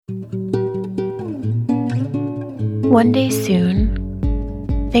One day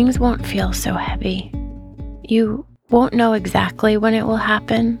soon, things won't feel so heavy. You won't know exactly when it will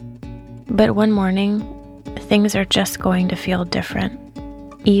happen, but one morning, things are just going to feel different,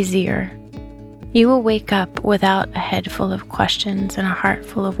 easier. You will wake up without a head full of questions and a heart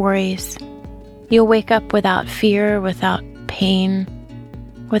full of worries. You'll wake up without fear, without pain,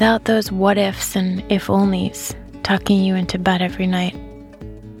 without those what-ifs and if-onlys tucking you into bed every night.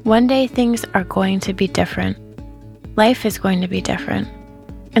 One day things are going to be different. Life is going to be different.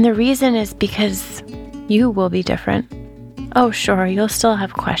 And the reason is because you will be different. Oh, sure, you'll still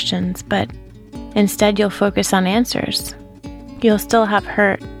have questions, but instead you'll focus on answers. You'll still have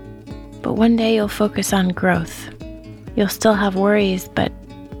hurt, but one day you'll focus on growth. You'll still have worries, but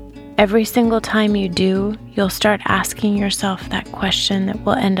every single time you do, you'll start asking yourself that question that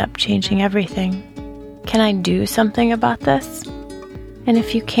will end up changing everything. Can I do something about this? And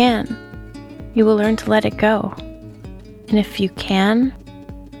if you can, you will learn to let it go. And if you can,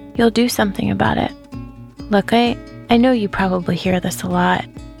 you'll do something about it. Look, I know you probably hear this a lot,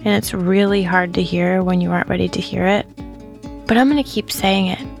 and it's really hard to hear when you aren't ready to hear it. But I'm going to keep saying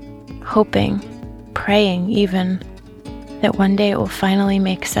it, hoping, praying even, that one day it will finally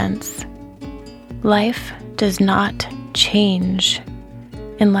make sense. Life does not change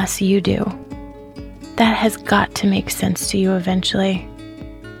unless you do. That has got to make sense to you eventually.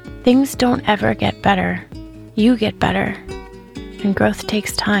 Things don't ever get better. You get better. And growth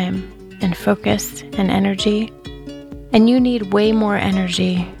takes time and focus and energy. And you need way more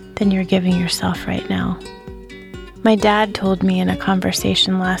energy than you're giving yourself right now. My dad told me in a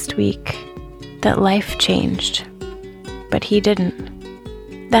conversation last week that life changed, but he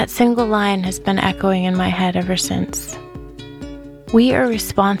didn't. That single line has been echoing in my head ever since. We are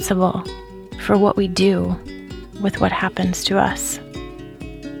responsible for what we do with what happens to us.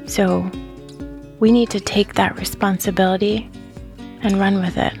 So we need to take that responsibility and run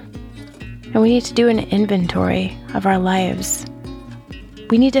with it. And we need to do an inventory of our lives.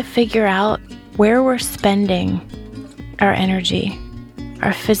 We need to figure out where we're spending our energy,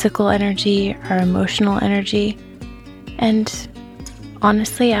 our physical energy, our emotional energy. And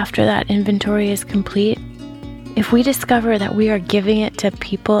honestly, after that inventory is complete, if we discover that we are giving it to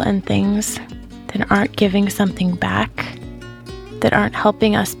people and things that aren't giving something back, that aren't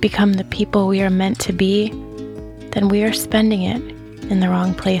helping us become the people we are meant to be, then we are spending it in the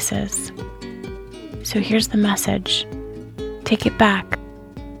wrong places. So here's the message. Take it back,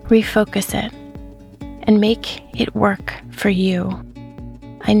 refocus it, and make it work for you.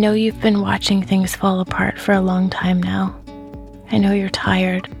 I know you've been watching things fall apart for a long time now. I know you're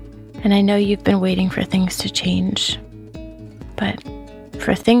tired, and I know you've been waiting for things to change. But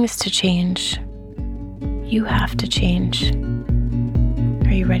for things to change, you have to change.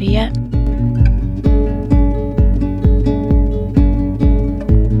 Are you ready yet?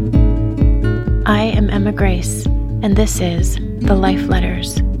 I am Emma Grace, and this is The Life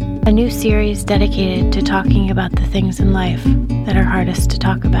Letters, a new series dedicated to talking about the things in life that are hardest to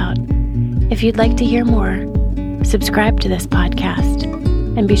talk about. If you'd like to hear more, subscribe to this podcast,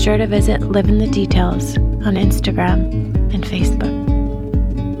 and be sure to visit Live in the Details on Instagram and Facebook.